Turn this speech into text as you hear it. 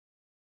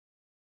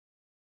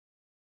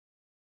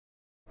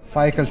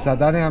Faiek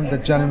Saadani. I'm the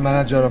general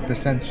manager of the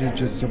St.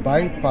 Regis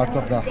Dubai, part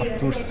of the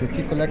Habtoor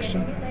City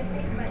collection.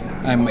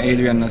 I'm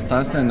Adrian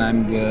Nastas and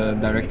I'm the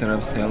director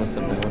of sales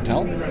of the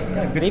hotel.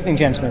 Good evening,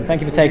 gentlemen.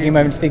 Thank you for taking a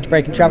moment to speak to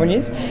Breaking Travel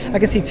News. I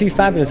can see two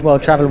fabulous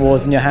World Travel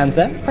Awards in your hands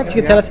there. Perhaps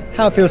you could tell us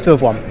how it feels to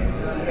have won.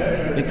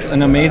 It's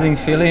an amazing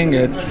feeling,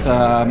 it's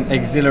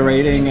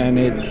exhilarating, and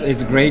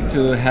it's great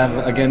to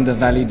have again the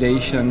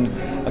validation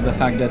of the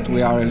fact that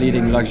we are a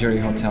leading luxury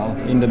hotel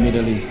in the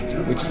Middle East,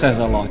 which says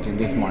a lot in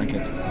this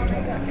market.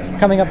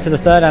 Coming up to the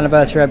third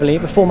anniversary, I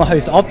believe, a former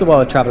host of the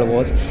World Travel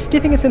Awards, do you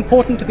think it's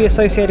important to be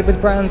associated with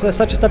brands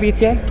such as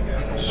WTA?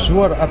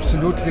 Sure,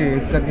 absolutely.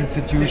 It's an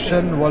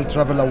institution, World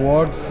Travel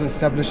Awards,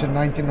 established in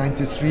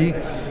 1993,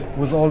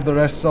 with all the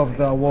rest of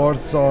the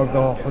awards or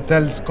the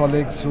hotel's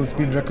colleagues who's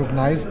been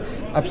recognized.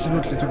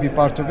 Absolutely, to be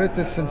part of it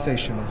is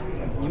sensational.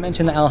 You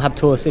mentioned the Al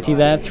Habtoor City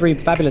there, three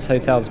fabulous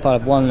hotels,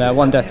 part of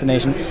one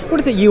destination. What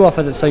is it you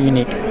offer that's so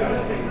unique?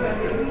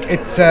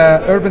 It's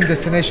an urban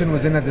destination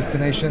within a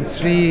destination,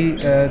 three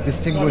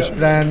distinguished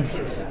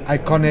brands,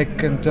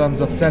 iconic in terms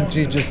of St.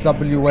 Regis,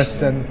 W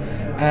Weston,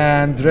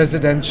 and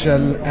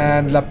Residential,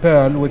 and La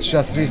Pearl, which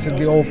just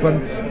recently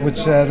opened,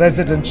 which is a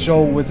resident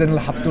show within Al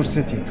Habtoor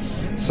City.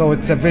 So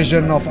it's a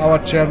vision of our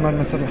chairman,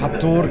 Mr. Al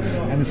Habtoor,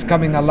 and it's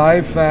coming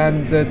alive,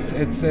 and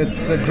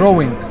it's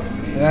growing.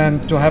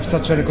 And to have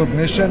such a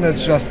recognition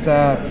is just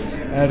a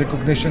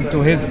recognition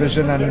to his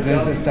vision and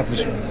his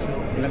establishment.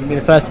 Let me be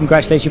the first to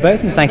congratulate you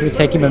both, and thank you for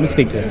taking a moment to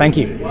speak to us. Thank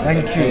you.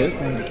 Thank you.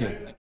 Thank you.